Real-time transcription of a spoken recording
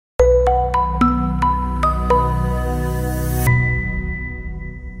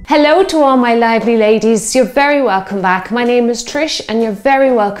Hello to all my lively ladies, you're very welcome back. My name is Trish and you're very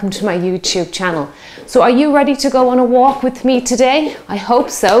welcome to my YouTube channel. So are you ready to go on a walk with me today? I hope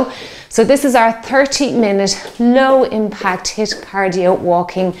so. So this is our 30-minute low impact HIIT cardio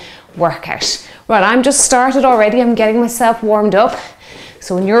walking workout. Right, I'm just started already, I'm getting myself warmed up.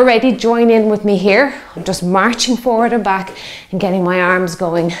 So when you're ready, join in with me here. I'm just marching forward and back and getting my arms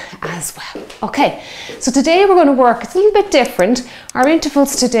going as well. Okay, so today we're going to work, it's a little bit different. Our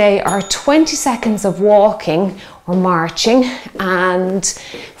intervals today are 20 seconds of walking or marching and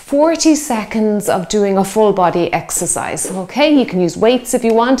 40 seconds of doing a full body exercise. Okay, you can use weights if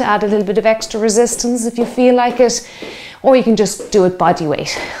you want to add a little bit of extra resistance if you feel like it, or you can just do it body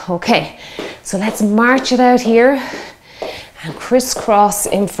weight. Okay, so let's march it out here and crisscross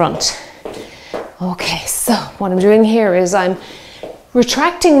in front. Okay, so what I'm doing here is I'm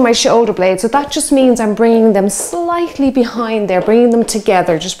retracting my shoulder blades. So that just means I'm bringing them slightly behind there, bringing them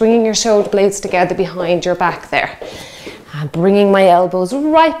together, just bringing your shoulder blades together behind your back there. And bringing my elbows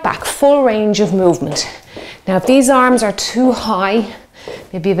right back, full range of movement. Now if these arms are too high,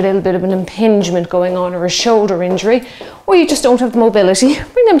 maybe you have a little bit of an impingement going on or a shoulder injury, or you just don't have the mobility,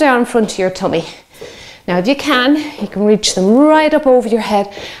 bring them down in front of your tummy. Now if you can reach them right up over your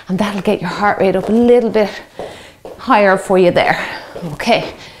head and that'll get your heart rate up a little bit higher for you there.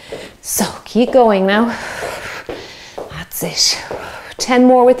 Okay, so keep going now. That's it. 10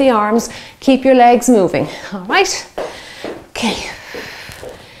 more with the arms. Keep your legs moving, all right? Okay,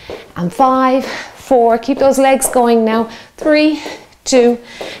 and 5, 4, keep those legs going now. 3, 2,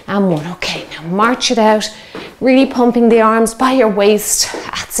 and 1. Okay, now march it out. Really pumping the arms by your waist.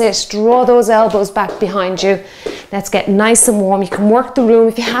 That's it. Draw those elbows back behind you. Let's get nice and warm. You can work the room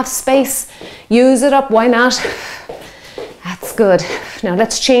if you have space. Use it up. Why not? That's good. Now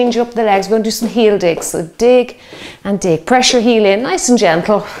let's change up the legs. We're going to do some heel digs. So dig and dig. Pressure heel in, nice and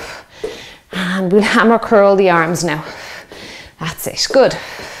gentle. And we'll hammer curl the arms now. That's it. Good.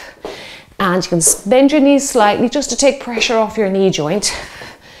 And you can bend your knees slightly just to take pressure off your knee joint.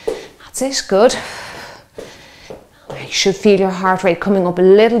 That's it. Good. You should feel your heart rate coming up a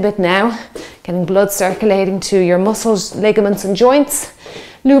little bit now, getting blood circulating to your muscles, ligaments and joints,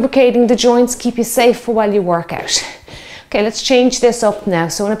 lubricating the joints, keep you safe for while you work out. Okay, let's change this up now.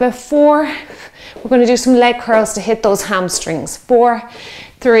 So in about 4, we're going to do some leg curls to hit those hamstrings. 4,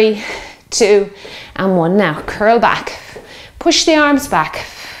 3, 2, and 1. Now curl back, push the arms back.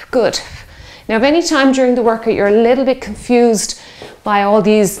 Good. Now if any time during the workout you're a little bit confused by all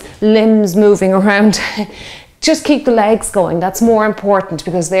these limbs moving around, just keep the legs going. That's more important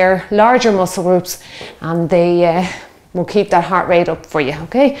because they're larger muscle groups and they will keep that heart rate up for you,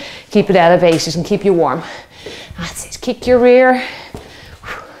 okay? Keep it elevated and keep you warm. That's it. Kick your rear.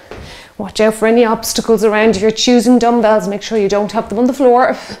 Watch out for any obstacles around. If you're choosing dumbbells, make sure you don't have them on the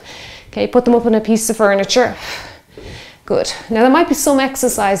floor. Okay, put them up on a piece of furniture. Good. Now there might be some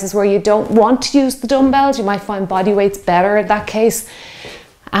exercises where you don't want to use the dumbbells. You might find body weights better in that case.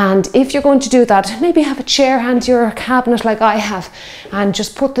 And if you're going to do that, maybe have a chair hand to your cabinet like I have and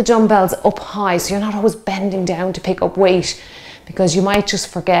just put the dumbbells up high so you're not always bending down to pick up weight because you might just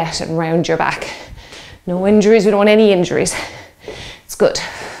forget and round your back. No injuries, we don't want any injuries. It's good.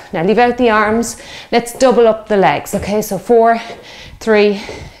 Now leave out the arms. Let's double up the legs, okay? So 4, 3,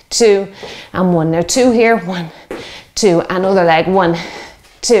 2, and 1. Now 2 here, 1, 2, another leg, 1,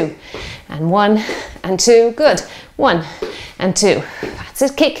 2, and 1, and 2, good. 1, and 2. That's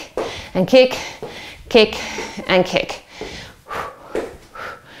it, kick, and kick, kick, and kick.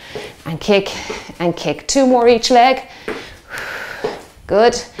 And kick, and kick. 2 more each leg.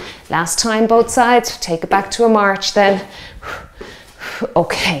 Good. Last time, both sides. Take it back to a march then.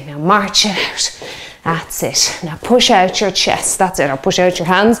 Okay, now march it out. That's it. Now push out your chest. That's it. Or push out your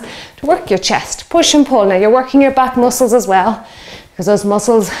hands to work your chest. Push and pull. Now you're working your back muscles as well because those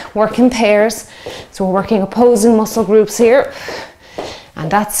muscles work in pairs. So we're working opposing muscle groups here. And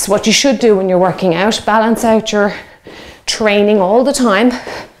that's what you should do when you're working out. Balance out your training all the time.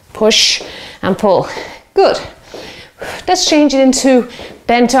 Push and pull. Good. Let's change it into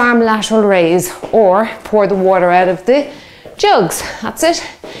bent arm lateral raise or pour the water out of the jugs. That's it.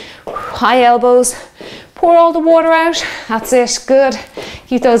 High elbows. Pour all the water out. That's it. Good.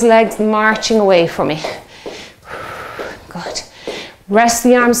 Keep those legs marching away from me. Good. Rest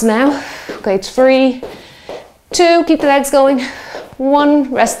the arms now. Okay, 3, 2, keep the legs going.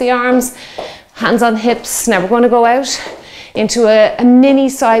 1, rest the arms. Hands on hips. Now we're going to go out into a mini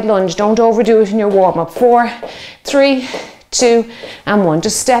side lunge. Don't overdo it in your warm-up. 4, 3, 2, and 1.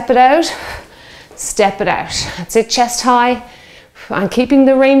 Just step it out. Step it out. That's it, chest high. And keeping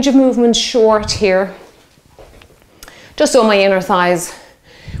the range of movement short here. Just so my inner thighs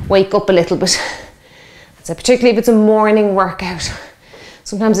wake up a little bit. So particularly if it's a morning workout.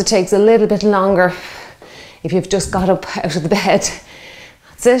 Sometimes it takes a little bit longer if you've just got up out of the bed.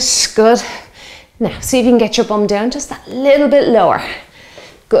 That's it, good. Now, see if you can get your bum down just that little bit lower.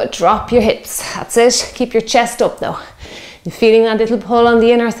 Good, drop your hips, that's it. Keep your chest up though. You feeling that little pull on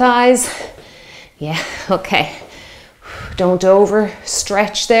the inner thighs? Yeah, okay. Don't over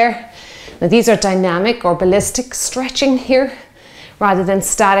stretch there. Now these are dynamic or ballistic stretching here, rather than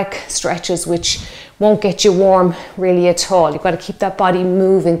static stretches, which won't get you warm really at all. You've got to keep that body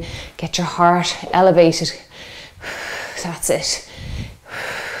moving, get your heart elevated. That's it.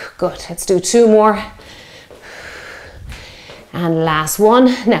 Good, let's do 2 more. And last one.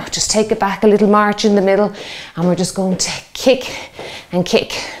 Now just take it back a little march in the middle, and we're just going to kick and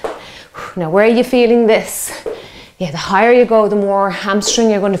kick. Now where are you feeling this? Yeah, the higher you go, the more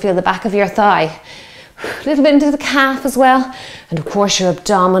hamstring you're going to feel the back of your thigh. A little bit into the calf as well, and of course your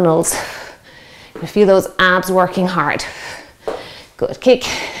abdominals. You feel those abs working hard. Good, kick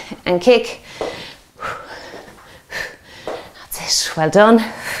and kick. That's it, well done.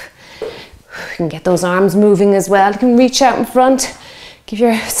 You can get those arms moving as well. You can reach out in front, give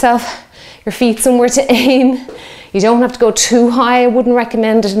yourself, your feet somewhere to aim. You don't have to go too high. I wouldn't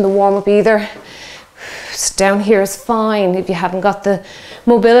recommend it in the warm-up either. Just down here is fine if you haven't got the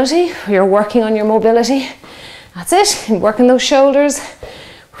mobility, or you're working on your mobility. That's it, and working those shoulders.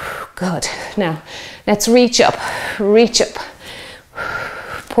 Good. Now, let's reach up, reach up.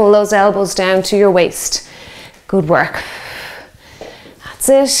 Pull those elbows down to your waist. Good work. That's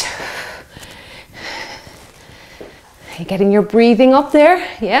it. You're getting your breathing up there,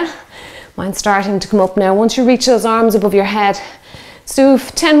 yeah? Mine's starting to come up now. Once you reach those arms above your head, let's do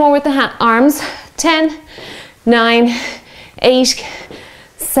 10 more with the arms. 10, 9, 8,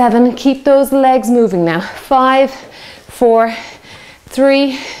 7. Keep those legs moving now. 5, 4,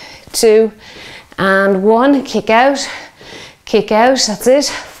 3, 2, and 1. Kick out, that's it.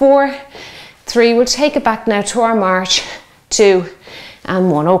 4, 3, we'll take it back now to our march. 2,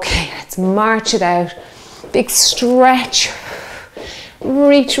 and 1. Okay, let's march it out. Big stretch.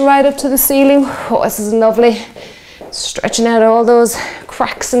 Reach right up to the ceiling. Oh, this is lovely. Stretching out all those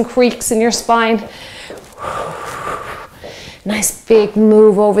cracks and creaks in your spine. Nice big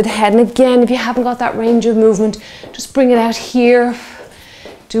move over the head. And again, if you haven't got that range of movement, just bring it out here.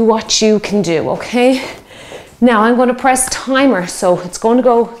 Do what you can do, okay? Now I'm going to press timer. So it's going to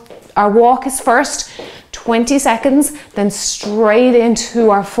go, our walk is first, 20 seconds, then straight into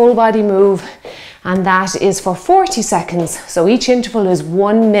our full body move. And that is for 40 seconds. So each interval is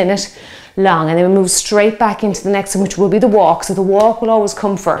 1 minute long, and then we move straight back into the next one, which will be the walk. So the walk will always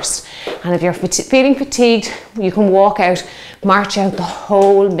come first. And if you're feeling fatigued, you can walk out, march out the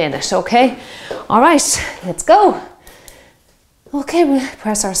whole minute, okay? All right, let's go. Okay, we'll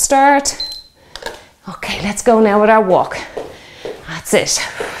press our start. Okay, let's go now with our walk. That's it.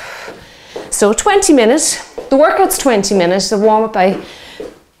 So 20 minutes, the workout's 20 minutes, the warm up I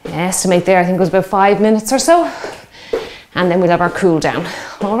estimate there, I think it was about 5 minutes or so. And then we'll have our cool down.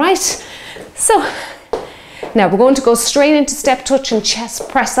 All right, so now we're going to go straight into step touch and chest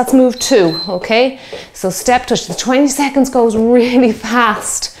press. That's move 2, okay? So step touch, the 20 seconds goes really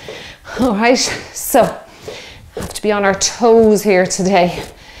fast. All right, so have to be on our toes here today.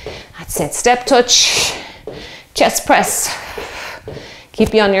 That's it, step touch, chest press.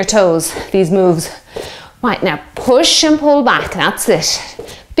 Keep you on your toes, these moves. Right, now push and pull back, that's it.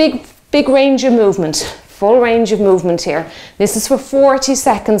 Big range of movement, full range of movement here. This is for 40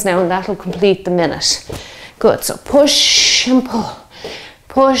 seconds now, and that'll complete the minute. Good, so push and pull,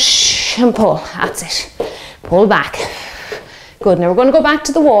 that's it. Pull back. Good, now we're going to go back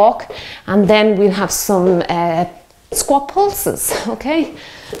to the walk, and then we'll have some squat pulses, okay?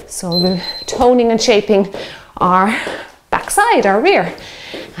 So we're toning and shaping our backside, our rear.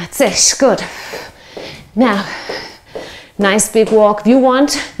 That's it, good. Now, nice big walk. If you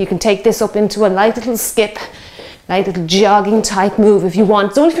want, you can take this up into a light little skip, light little jogging type move if you want.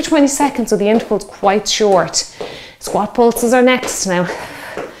 It's only for 20 seconds, so the interval's quite short. Squat pulses are next now.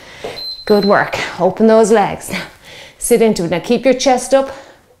 Good work. Open those legs. Now, sit into it. Now keep your chest up.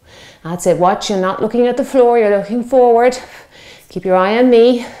 That's it. Watch, you're not looking at the floor, you're looking forward. Keep your eye on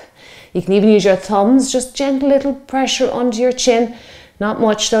me. You can even use your thumbs, just gentle little pressure onto your chin. Not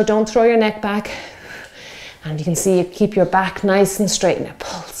much though, don't throw your neck back. And you can see you keep your back nice and straight. Now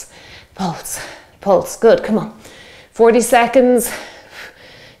pulse, pulse, pulse. Good, come on. 40 seconds.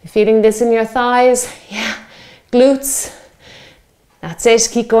 You feeling this in your thighs? Yeah. Glutes. That's it,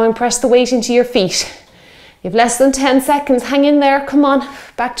 keep going. Press the weight into your feet. You have less than 10 seconds. Hang in there, come on.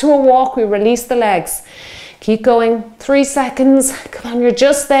 Back to a walk, we release the legs. Keep going. 3 seconds. Come on, you're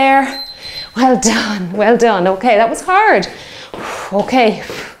just there. Well done, well done. Okay, that was hard. Okay,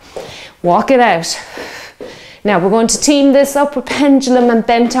 walk it out. Now we're going to team this up with pendulum and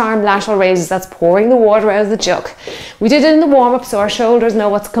bent arm lateral raises. That's pouring the water out of the jug. We did it in the warm-up so our shoulders know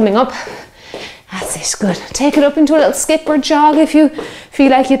what's coming up. That's it, good. Take it up into a little skip or jog if you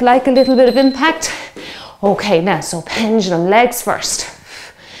feel like you'd like a little bit of impact. Okay, now, so pendulum, legs first.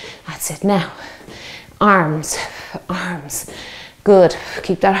 That's it now. Arms, arms. Good,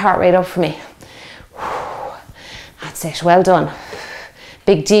 keep that heart rate up for me. That's it, well done.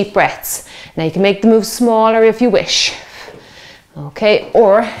 Big deep breaths. Now you can make the move smaller if you wish. Okay,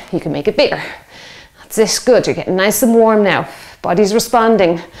 or you can make it bigger. That's it, good, you're getting nice and warm now. Body's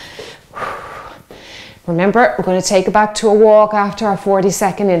responding. Remember, we're going to take it back to a walk after our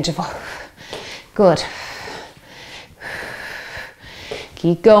 40-second interval. Good.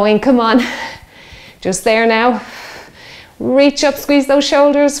 Keep going, come on. Just there now. Reach up, squeeze those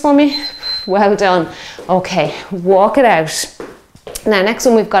shoulders for me. Well done. Okay, walk it out. Now, next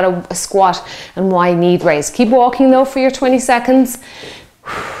one, we've got a squat and wide knee raise. Keep walking though for your 20 seconds.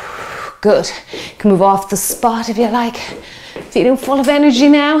 Good. You can move off the spot if you like. Feeling full of energy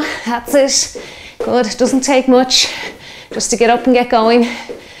now. That's it. Good. It doesn't take much just to get up and get going.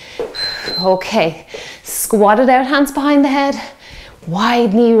 Okay. Squat it out, hands behind the head.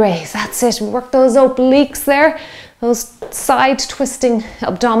 Wide knee raise. That's it. Work those obliques there. Those side twisting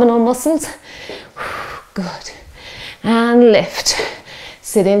abdominal muscles. Good. And lift.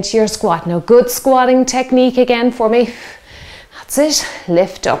 Sit into your squat. Now, good squatting technique again for me. That's it.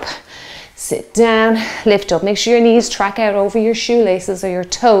 Lift up. Sit down. Lift up. Make sure your knees track out over your shoelaces or your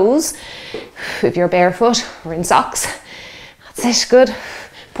toes if you're barefoot or in socks. That's it. Good.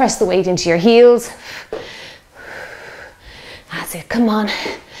 Press the weight into your heels. That's it. Come on.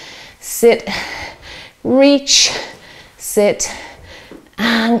 Sit. Reach. Sit.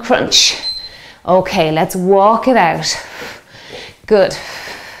 And crunch. Okay, let's walk it out. Good.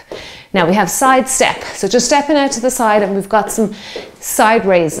 Now we have side step. So just stepping out to the side, and we've got some side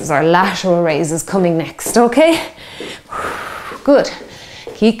raises or lateral raises coming next, okay? Good.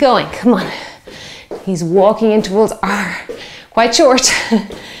 Keep going, come on. These walking intervals are quite short,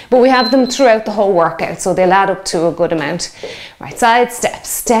 but we have them throughout the whole workout, so they'll add up to a good amount. Right, side step,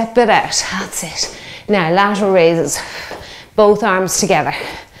 step it out. That's it. Now lateral raises, both arms together.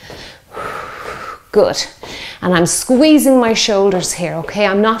 Good. And I'm squeezing my shoulders here, okay?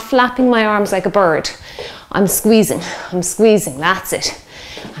 I'm not flapping my arms like a bird. I'm squeezing, that's it.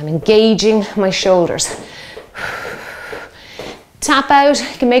 I'm engaging my shoulders. Tap out,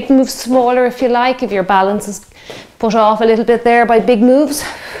 you can make the move smaller if you like, if your balance is put off a little bit there by big moves.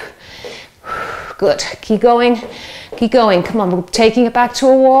 Good, keep going, come on, we're taking it back to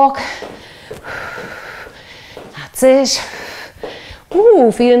a walk. That's it.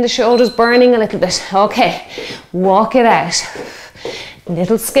 Ooh, feeling the shoulders burning a little bit. Okay, walk it out.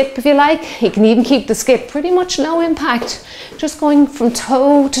 Little skip if you like. You can even keep the skip pretty much low impact. Just going from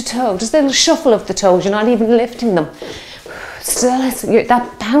toe to toe. Just a little shuffle of the toes. You're not even lifting them. Still,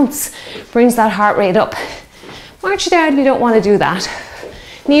 that bounce brings that heart rate up. March it out if you don't want to do that.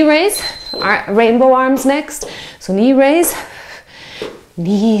 Knee raise. Rainbow arms next. So knee raise.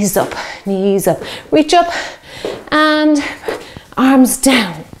 Knees up. Knees up. Reach up. And arms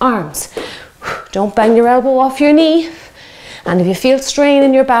down, arms. Don't bang your elbow off your knee. And if you feel strain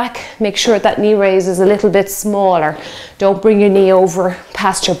in your back, make sure that knee raise is a little bit smaller. Don't bring your knee over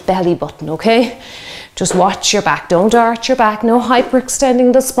past your belly button, okay? Just watch your back. Don't arch your back. No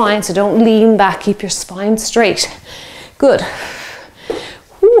hyperextending the spine, so don't lean back. Keep your spine straight. Good.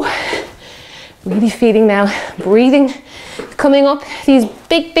 Whew. Really feeling now. Breathing. Coming up. These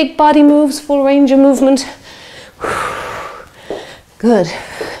big, big body moves, full range of movement. Good.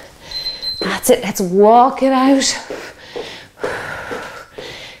 That's it. Let's walk it out.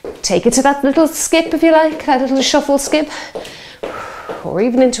 Take it to that little skip if you like, that little shuffle skip. Or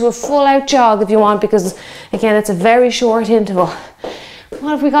even into a full out jog if you want, because again, it's a very short interval.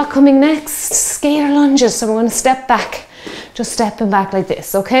 What have we got coming next? Scalar lunges. So we're going to step back. Just stepping back like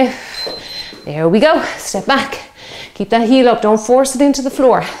this, okay? There we go. Step back. Keep that heel up. Don't force it into the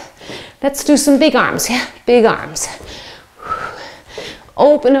floor. Let's do some big arms, yeah? Big arms.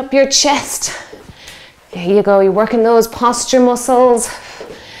 Open up your chest. There you go, you're working those posture muscles.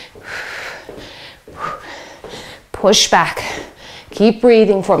 Push back. Keep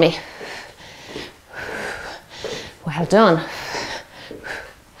breathing for me. Well done.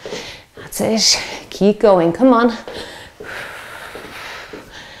 That's it. Keep going, come on.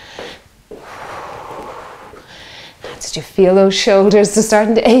 That's it, you feel those shoulders are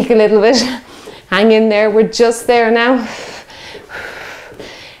starting to ache a little bit. Hang in there, we're just there now.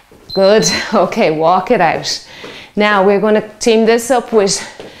 Good, okay, walk it out. Now we're going to team this up with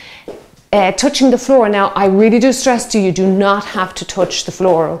touching the floor. Now I really do stress to you, you do not have to touch the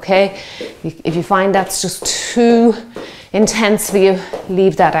floor, okay? If you find that's just too intense for you,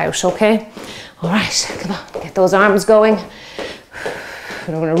 leave that out, okay? All right, come on, get those arms going.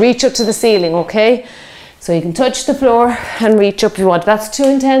 We're going to reach up to the ceiling, okay? So you can touch the floor and reach up if you want. If that's too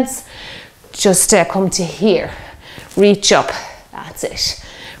intense, just come to here. Reach up, that's it.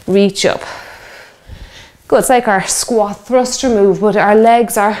 Reach up. Good, it's like our squat thruster move, but our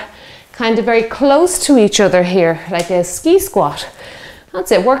legs are kind of very close to each other here, like a ski squat.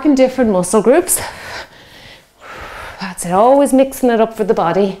 That's it, working different muscle groups. That's it, always mixing it up for the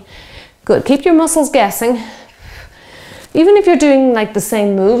body. Good, keep your muscles guessing. Even if you're doing like the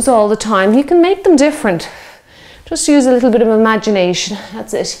same moves all the time, you can make them different. Just use a little bit of imagination,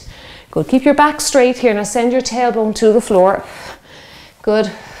 that's it. Good, keep your back straight here. Now send your tailbone to the floor. Good,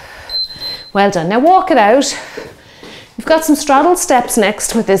 well done. Now walk it out. We've got some straddle steps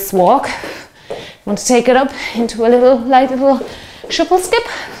next with this walk. You want to take it up into a little, light little shuffle skip.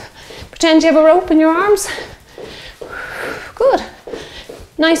 Pretend you have a rope in your arms. Good,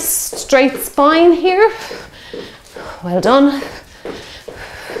 nice straight spine here. Well done.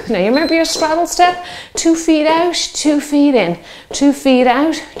 Now you remember your straddle step? 2 feet out, 2 feet in. 2 feet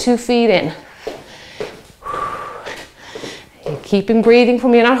out, 2 feet in. You're keeping breathing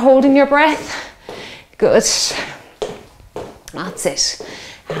from you're not holding your breath. Good. That's it.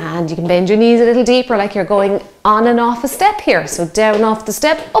 And you can bend your knees a little deeper like you're going on and off a step here. So down off the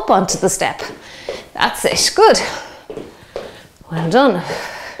step, up onto the step. That's it. Good. Well done.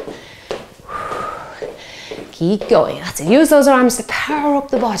 Keep going. That's it. Use those arms to power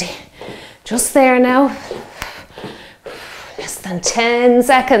up the body. Just there now. Less than 10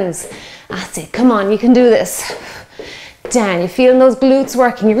 seconds. That's it. Come on, you can do this. Down. You're feeling those glutes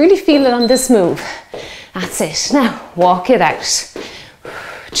working. You really feel it on this move. That's it. Now, walk it out.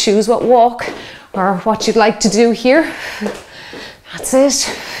 Choose what walk or what you'd like to do here. That's it.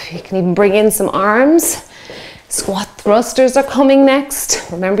 You can even bring in some arms. Squat thrusters are coming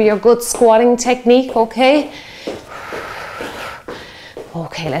next. Remember your good squatting technique, okay?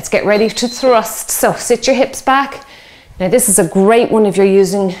 Okay, let's get ready to thrust. So sit your hips back. Now this is a great one if you're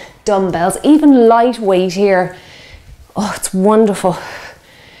using dumbbells, even lightweight here. Oh, it's wonderful.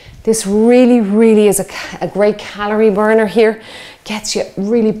 This really is a great calorie burner here. Gets you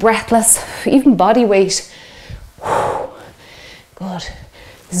really breathless, even body weight. Good.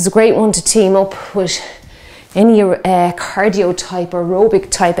 This is a great one to team up with any cardio type or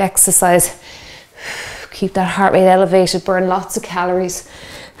aerobic type exercise. Keep that heart rate elevated, burn lots of calories.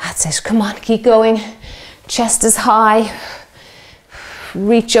 That's it, come on, keep going. Chest is high.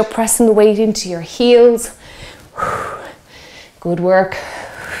 Reach up, pressing the weight into your heels. Good work.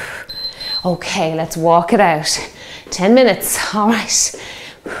 Okay, let's walk it out. 10 minutes, all right.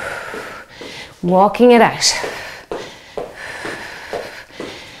 Walking it out.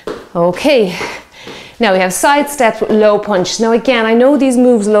 Okay. Now we have side steps with low punch. Now again, I know these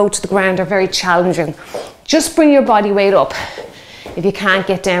moves low to the ground are very challenging. Just bring your body weight up if you can't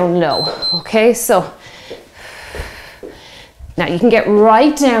get down low, okay? So, now you can get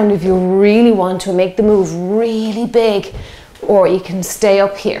right down if you really want to make the move really big, or you can stay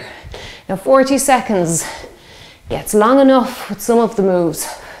up here. Now 40 seconds, yeah, it's long enough with some of the moves.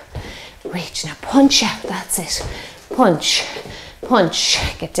 Reach, now punch out, that's it. Punch. Punch,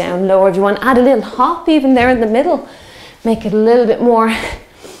 get down lower if you want. Add a little hop even there in the middle. Make it a little bit more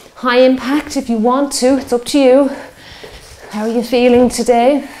high impact if you want to. It's up to you. How are you feeling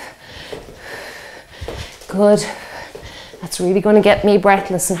today? Good. That's really going to get me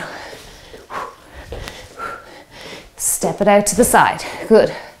breathless now. Step it out to the side.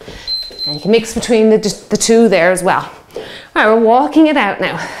 Good. And you can mix between the two there as well. All right, we're walking it out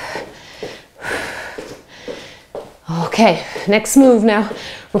now. Okay, next move now.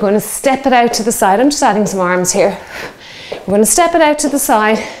 We're going to step it out to the side. I'm just adding some arms here. We're going to step it out to the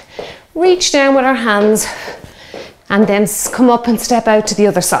side, reach down with our hands, and then come up and step out to the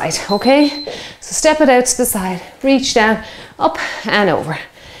other side, okay? So step it out to the side, reach down, up and over.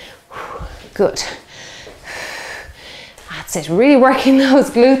 Good. That's it, really working those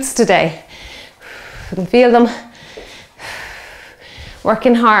glutes today. You can feel them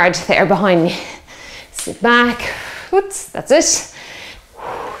working hard there behind me. Sit back. Oops, that's it.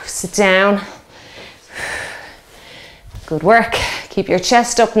 Sit down. Good work. Keep your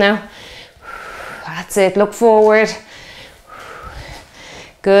chest up now. That's it. Look forward.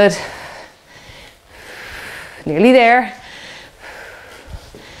 Good. Nearly there.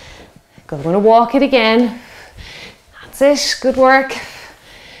 We're going to walk it again. That's it, good work.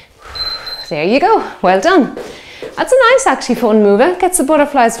 There you go, well done. That's a nice, actually fun move. It gets the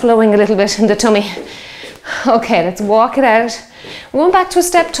butterflies flowing a little bit in the tummy. Okay, let's walk it out. We're going back to a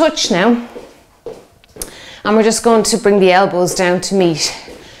step touch now. And we're just going to bring the elbows down to meet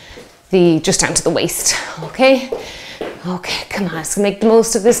just down to the waist, okay? Okay, come on, let's make the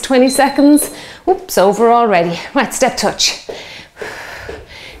most of this 20 seconds. Oops, over already. Right, step touch.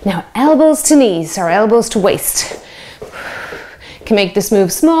 Now, elbows to knees or elbows to waist. You can make this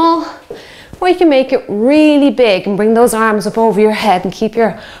move small, or you can make it really big and bring those arms up over your head and keep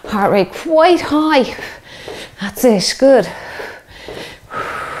your heart rate quite high. That's it, good.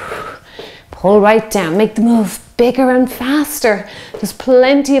 Pull right down, make the move bigger and faster. There's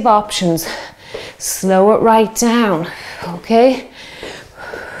plenty of options. Slow it right down, okay?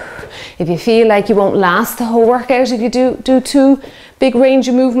 If you feel like you won't last the whole workout if you do too big range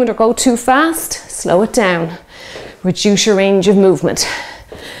of movement or go too fast, slow it down. Reduce your range of movement.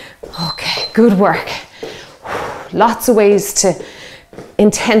 Okay, good work. Lots of ways to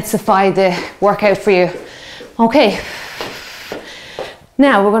intensify the workout for you. Okay.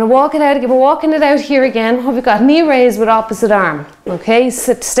 Now we're going to walk it out. We're walking it out here again. We've got knee raise with opposite arm. Okay,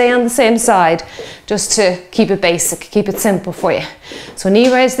 so stay on the same side just to keep it basic, keep it simple for you. So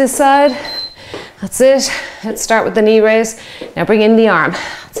knee raise this side. That's it. Let's start with the knee raise. Now bring in the arm.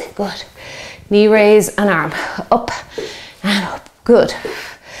 That's it, good. Knee raise and arm. Up and up. Good.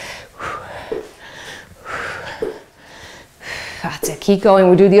 That's it. Keep going.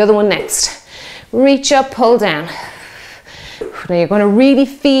 We'll do the other one next. Reach up, pull down. Now you're going to really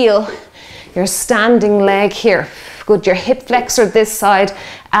feel your standing leg here. Good, your hip flexor this side,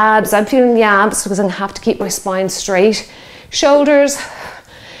 abs. I'm feeling the abs because I'm going to have to keep my spine straight. Shoulders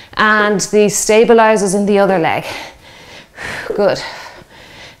and the stabilizers in the other leg. Good.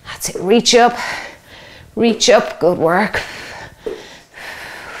 That's it. Reach up, good work.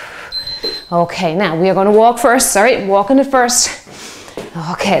 Okay, now we are going to walk first. Sorry, walking it first.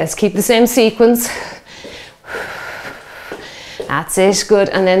 Okay, let's keep the same sequence. That's it, good.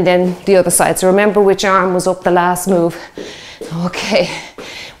 And then the other side. So remember which arm was up the last move. Okay,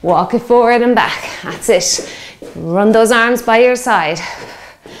 walk it forward and back. That's it. Run those arms by your side.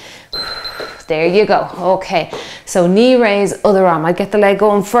 There you go. Okay, so knee raise, other arm. I get the leg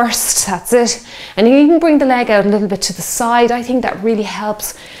going first. That's it. And you can bring the leg out a little bit to the side. I think that really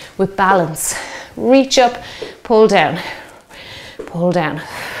helps with balance. Reach up, pull down. Pull down.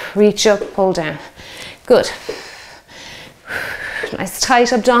 Reach up, pull down. Good. Nice tight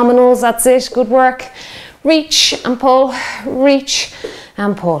abdominals, that's it, good work. Reach and pull, reach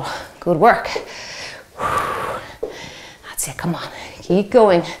and pull, good work. That's it, come on, keep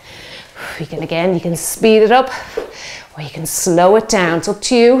going. You can speed it up or you can slow it down, it's up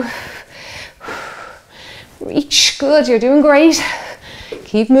to you. Reach, good, you're doing great.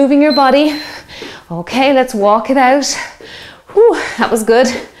 Keep moving your body. Okay, let's walk it out. Whew, that was good.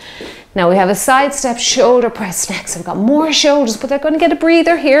 Now we have a side step shoulder press next. I've got more shoulders, but they're going to get a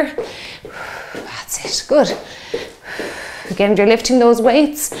breather here. That's it, good. Again, if you're lifting those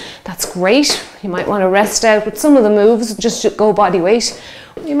weights, that's great. You might want to rest out with some of the moves, just go body weight.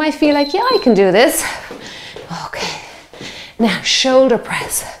 You might feel like, yeah, I can do this. Okay, now shoulder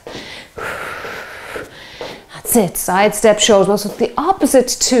press. That's it, side step shoulders. So the opposite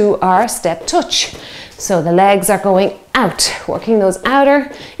to our step touch. So the legs are going out, working those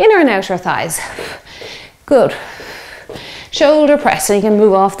inner and outer thighs. Good. Shoulder press, so you can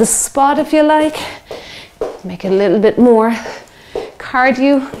move off the spot if you like. Make it a little bit more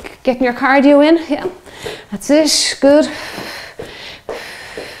cardio, getting your cardio in. Yeah, that's it, good.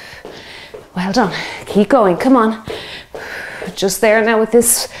 Well done, keep going, come on. Just there now with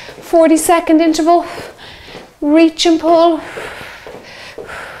this 40-second interval. Reach and pull.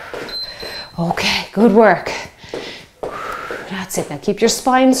 Okay, good work. That's it, now keep your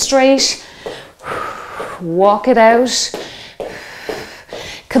spine straight. Walk it out.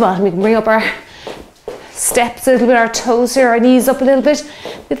 Come on, we can bring up our steps a little bit, our toes here, our knees up a little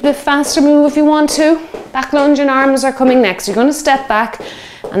bit faster move if you want to. Back lunge and arms are coming next. You're going to step back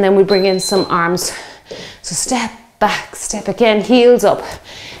and then we bring in some arms. So step back, step again, heels up.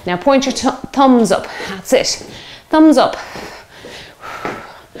 Now point your thumbs up, that's it. Thumbs up.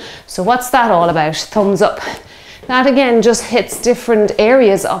 So what's that all about? Thumbs up. That again just hits different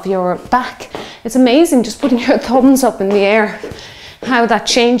areas of your back. It's amazing just putting your thumbs up in the air, how that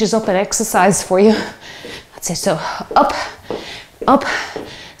changes up an exercise for you. That's it, so up, up,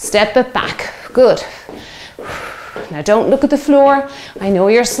 step it back, good. Now don't look at the floor. I know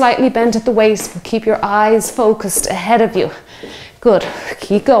you're slightly bent at the waist, but keep your eyes focused ahead of you. Good,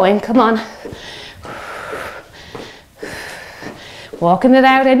 keep going, come on. Walking it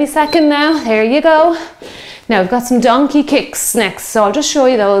out any second now, there you go. Now we've got some donkey kicks next, so I'll just show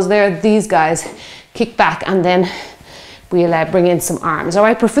you those. They're these guys. Kick back and then we'll bring in some arms. All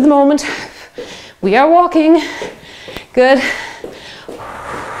right, but for the moment, we are walking. Good.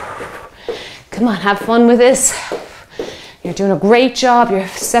 Come on, have fun with this. You're doing a great job. You're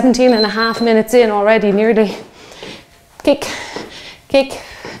 17 and a half minutes in already, nearly. Kick, kick,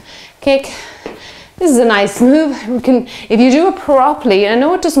 kick. This is a nice move. If you do it properly, I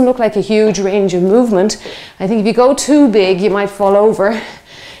know it doesn't look like a huge range of movement. I think if you go too big, you might fall over.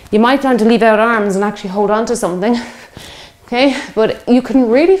 You might want to leave out arms and actually hold on to something. Okay, but you can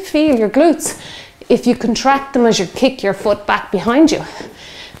really feel your glutes if you contract them as you kick your foot back behind you.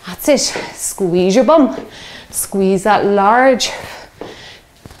 That's it. Squeeze your bum. Squeeze that large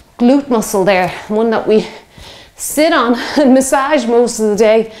glute muscle there, one that we sit on and massage most of the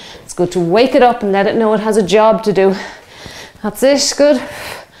day. It's good to wake it up and let it know it has a job to do. That's it, good.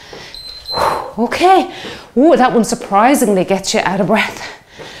 Okay. Ooh, that one surprisingly gets you out of breath.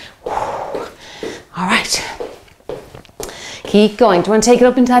 All right. Keep going. Do you want to take it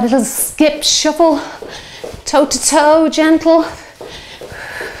up into that little skip, shuffle, toe to toe, gentle.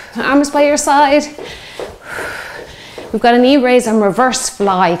 Arms by your side. We've got a knee raise and reverse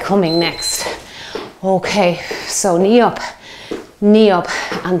fly coming next. Okay, so knee up,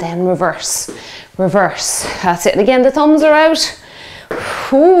 and then reverse, reverse. That's it. And again, the thumbs are out.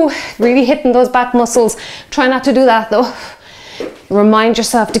 Ooh, really hitting those back muscles. Try not to do that though. Remind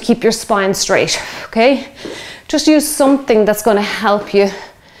yourself to keep your spine straight, okay? Just use something that's going to help you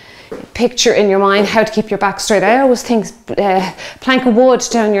picture in your mind how to keep your back straight. I always think plank of wood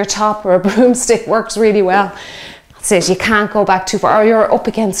down your top or a broomstick works really well. That's it. You can't go back too far or you're up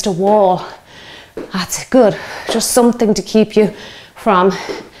against a wall. That's it. Good. Just something to keep you from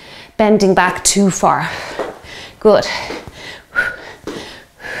bending back too far. Good.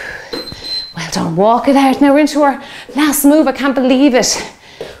 Well done. Walk it out. Now we're into our last move. I can't believe it.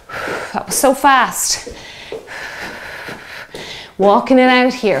 That was so fast. Walking it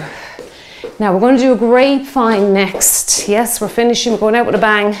out here. Now we're going to do a grapevine next. Yes, we're finishing. We're going out with a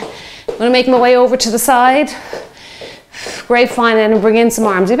bang. I'm going to make my way over to the side. Grapevine and bring in some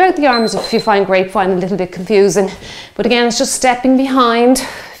arms. About the arms if you find grapevine a little bit confusing. But again, it's just stepping behind,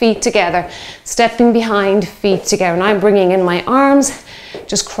 feet together. Stepping behind, feet together. And I'm bringing in my arms,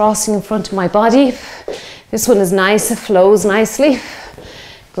 just crossing in front of my body. This one is nice, it flows nicely.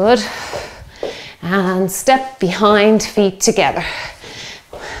 Good. And step behind, feet together.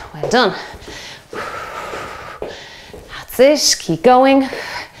 Well done. That's it. Keep going.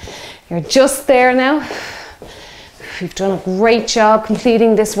 You're just there now. You've done a great job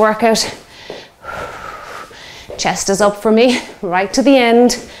completing this workout. Chest is up for me, right to the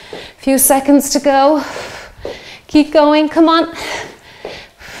end. A few seconds to go. Keep going, come on.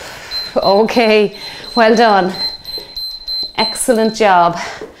 Okay, well done. Excellent job.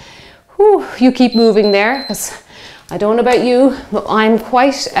 Whew, you keep moving there, because I don't know about you, but I'm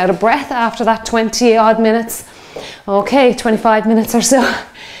quite out of breath after that 20 odd minutes. Okay, 25 minutes or so.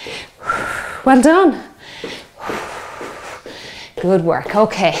 Well done. Good work.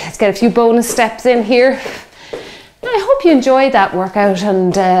 Okay, let's get a few bonus steps in here. I hope you enjoyed that workout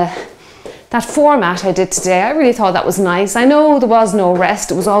and that format I did today. I really thought that was nice. I know there was no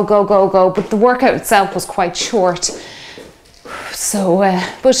rest. It was all go, go, go, but the workout itself was quite short. So,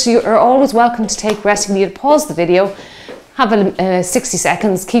 but you are always welcome to take rest. You need to pause the video, have 60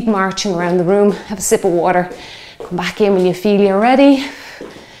 seconds, keep marching around the room, have a sip of water, come back in when you feel you're ready.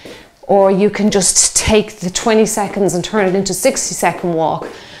 Or you can just take the 20 seconds and turn it into a 60-second walk.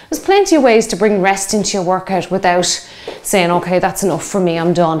 There's plenty of ways to bring rest into your workout without saying, okay, that's enough for me,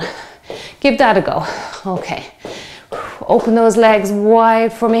 I'm done. Give that a go. Okay. Open those legs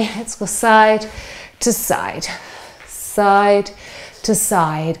wide for me. Let's go side to side. Side to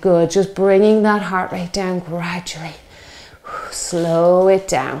side. Good. Just bringing that heart rate down gradually. Slow it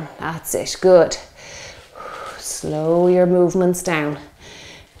down. That's it. Good. Slow your movements down.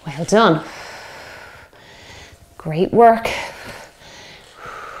 Well done. Great work.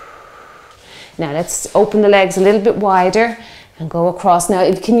 Now let's open the legs a little bit wider and go across.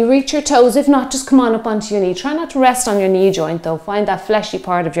 Now, can you reach your toes? If not, just come on up onto your knee. Try not to rest on your knee joint though. Find that fleshy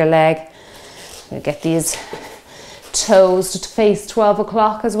part of your leg. I'm going to get these toes to face 12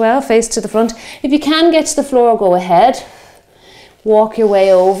 o'clock as well, face to the front. If you can get to the floor, go ahead. Walk your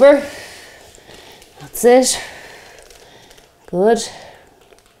way over. That's it. Good.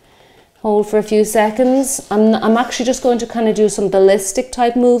 Hold for a few seconds. I'm actually just going to kind of do some ballistic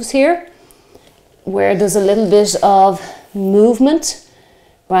type moves here, where there's a little bit of movement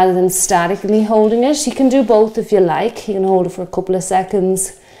rather than statically holding it. You can do both if you like. You can hold it for a couple of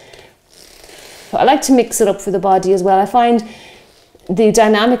seconds. I like to mix it up for the body as well. I find the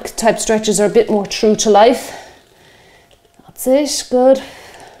dynamic type stretches are a bit more true to life. That's it, good.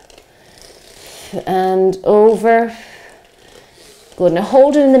 And over. Good, now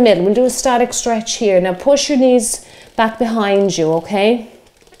hold it in the middle. We'll do a static stretch here. Now push your knees back behind you, okay?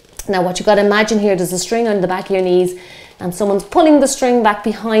 Now what you've got to imagine here, there's a string on the back of your knees and someone's pulling the string back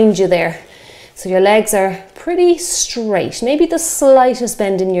behind you there. So your legs are pretty straight. Maybe the slightest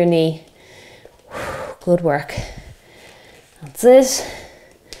bend in your knee. Good work. That's it.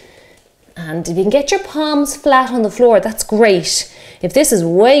 And if you can get your palms flat on the floor, that's great. If this is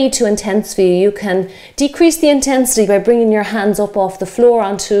way too intense for you, you can decrease the intensity by bringing your hands up off the floor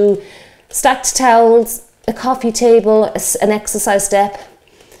onto stacked towels, a coffee table, an exercise step.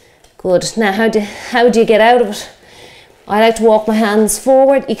 Good. Now, how do you get out of it? I like to walk my hands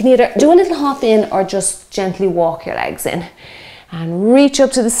forward. You can either do a little hop in or just gently walk your legs in. And reach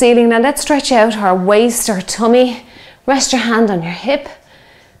up to the ceiling. Now let's stretch out our waist, our tummy. Rest your hand on your hip.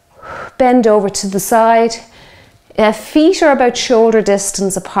 Bend over to the side. Feet are about shoulder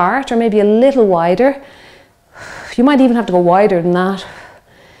distance apart or maybe a little wider. You might even have to go wider than that.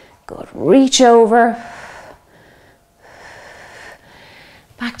 Good. Reach over.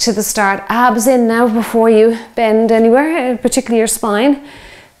 Back to the start. Abs in now before you bend anywhere, particularly your spine.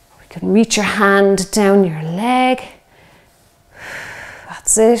 You can reach your hand down your leg.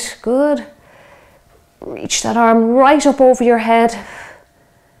 That's it. Good. Reach that arm right up over your head.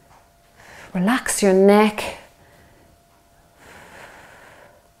 Relax your neck.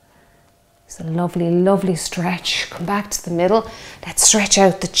 It's a lovely, lovely stretch. Come back to the middle. Let's stretch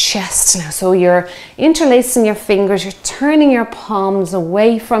out the chest now. So you're interlacing your fingers, you're turning your palms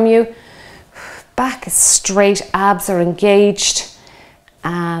away from you. Back is straight, abs are engaged,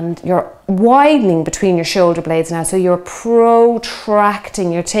 and you're widening between your shoulder blades now. So you're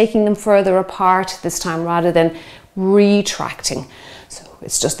protracting, you're taking them further apart this time rather than retracting. So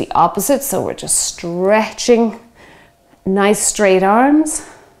it's just the opposite. So we're just stretching, nice straight arms.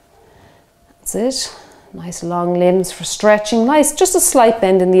 That's it. Nice long limbs for stretching. Nice, just a slight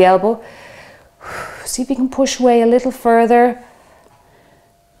bend in the elbow. See if you can push away a little further.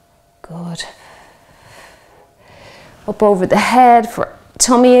 Good. Up over the head for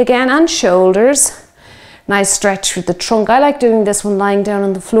tummy again and shoulders. Nice stretch with the trunk. I like doing this one lying down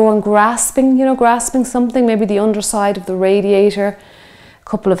on the floor and grasping, you know, grasping something, maybe the underside of the radiator. A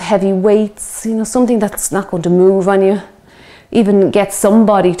couple of heavy weights, you know, something that's not going to move on you. Even get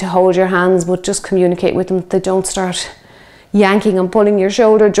somebody to hold your hands, but just communicate with them that they don't start yanking and pulling your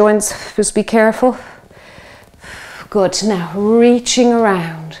shoulder joints. Just be careful. Good. Now reaching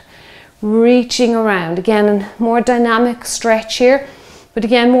around. Reaching around. Again, a more dynamic stretch here, but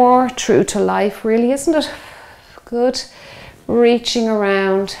again, more true to life, really, isn't it? Good. Reaching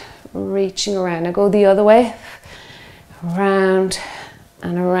around, reaching around. Now go the other way. Around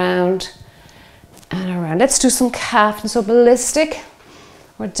and around. And around. Let's do some calf and so ballistic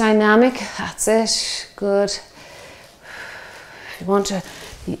or dynamic. That's it. Good. If you want to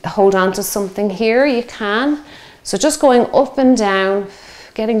hold on to something here, you can. So just going up and down,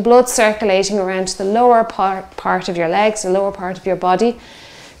 getting blood circulating around to the lower part of your legs, the lower part of your body,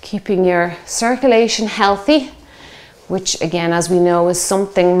 keeping your circulation healthy, which again, as we know, is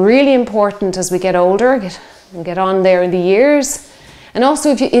something really important as we get older, get on there in the years. And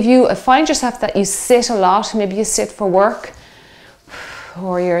also if you find yourself that you sit a lot, maybe you sit for work,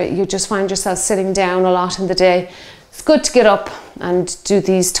 or you just find yourself sitting down a lot in the day, it's good to get up and do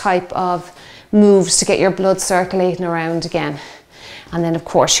these type of moves to get your blood circulating around again. And then of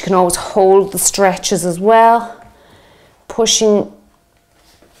course you can always hold the stretches as well, press your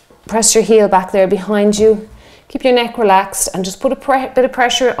heel back there behind you, keep your neck relaxed and just put a bit of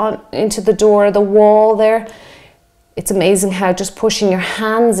pressure into the door, the wall there. It's amazing how just pushing your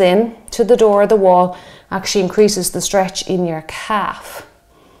hands in to the door or the wall actually increases the stretch in your calf.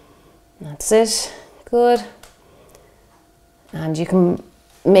 That's it. Good. And you can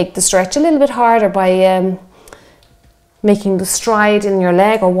make the stretch a little bit harder by making the stride in your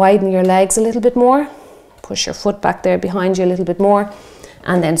leg or widen your legs a little bit more. Push your foot back there behind you a little bit more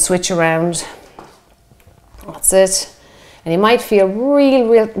and then switch around. That's it. And you might feel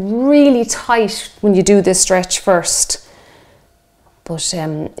really tight when you do this stretch first. But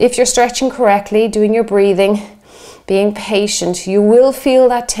if you're stretching correctly, doing your breathing, being patient, you will feel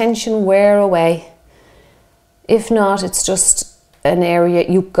that tension wear away. If not, it's just an area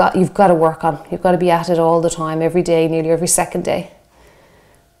you've got to work on. You've got to be at it all the time, every day, nearly every second day.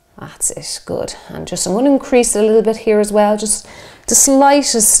 That's it, good. And just, I'm going to increase it a little bit here as well, just the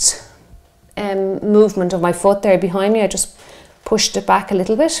slightest movement of my foot there behind me. I just pushed it back a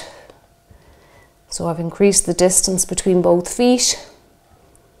little bit. So I've increased the distance between both feet.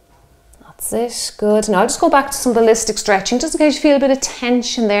 That's it, good. Now I'll just go back to some ballistic stretching, just in case you feel a bit of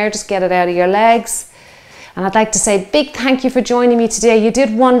tension there, just get it out of your legs. And I'd like to say a big thank you for joining me today. You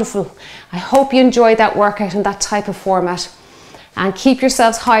did wonderful. I hope you enjoyed that workout in that type of format. And keep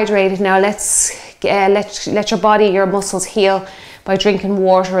yourselves hydrated. Now let's let your body, your muscles heal by drinking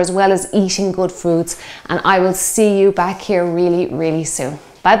water as well as eating good foods. And I will see you back here really, really soon.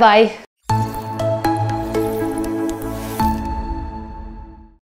 Bye bye.